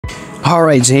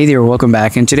Alright, hey there, welcome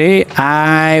back, and today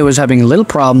I was having little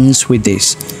problems with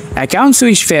this. Account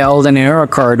switch failed and an error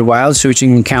occurred while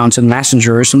switching accounts and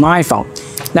messengers on my iPhone.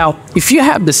 Now, if you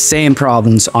have the same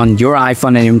problems on your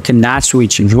iPhone and you cannot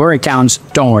switch your accounts,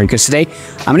 don't worry, because today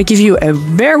I'm going to give you a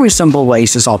very simple way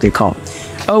to solve your call.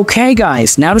 Okay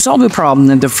guys, now to solve the problem,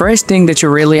 then the first thing that you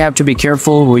really have to be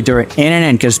careful with your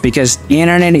internet, because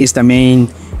internet is the main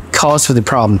cause for the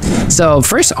problem. So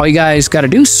first, all you guys gotta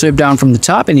do is swipe down from the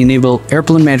top and enable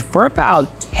airplane mode for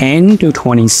about 10 to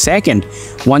 20 seconds.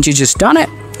 Once you just done it,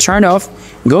 turn it off,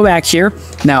 go back here.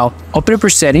 Now open up your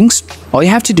settings. All you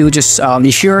have to do just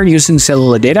if you're using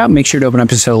cellular data, make sure to open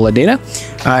up your cellular data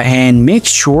and make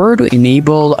sure to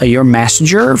enable your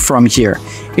messenger from here.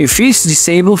 If it's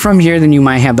disabled from here, then you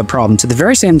might have the problem. So at the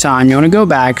very same time, you want to go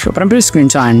back, open up your screen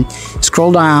time,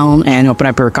 scroll down and open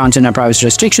up your content and privacy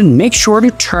restriction. Make sure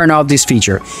to turn off this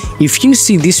feature. If you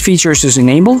see these features is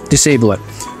enabled, disable it.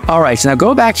 Alright, so now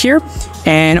go back here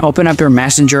and open up your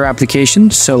messenger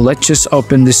application. So let's just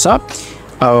open this up.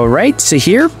 Alright, so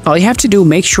here, all you have to do,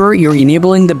 make sure you're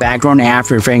enabling the background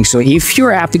app refreshing. So if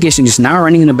your application is now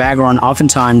running in the background,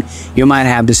 oftentimes you might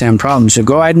have the same problem. So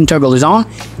go ahead and toggle this on,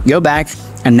 go back,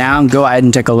 and now go ahead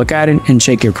and take a look at it and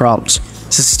check your problems.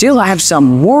 So still, I have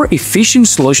some more efficient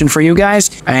solution for you guys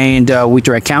and with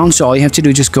your account. So all you have to do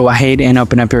is just go ahead and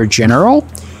open up your general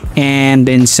and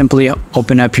then simply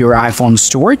open up your iPhone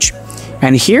storage.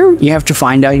 And here you have to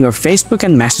find out your Facebook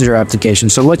and Messenger application.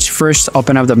 So let's first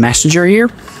open up the Messenger here.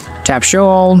 Tap Show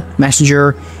All,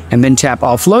 Messenger, and then tap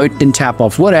Offload, then tap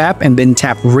Offload App, and then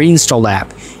tap Reinstall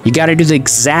App. You got to do the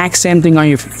exact same thing on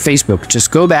your Facebook. Just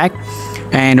go back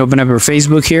and open up your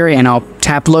Facebook here, and I'll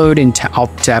tap Load and I'll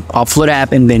tap Offload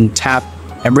App, and then tap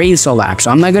Reinstall App.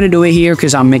 So I'm not going to do it here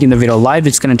because I'm making the video live.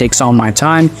 It's going to take some of my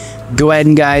time. Go ahead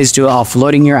and guys do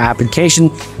offloading your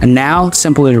application, and now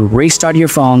simply restart your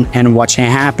phone and watch it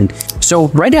happen. So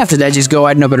right after that, just go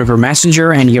ahead and open up your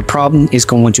messenger and your problem is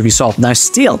going to be solved. Now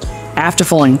still, after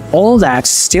following all that,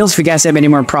 still if you guys have any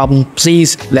more problem,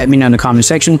 please let me know in the comment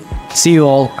section. See you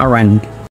all around.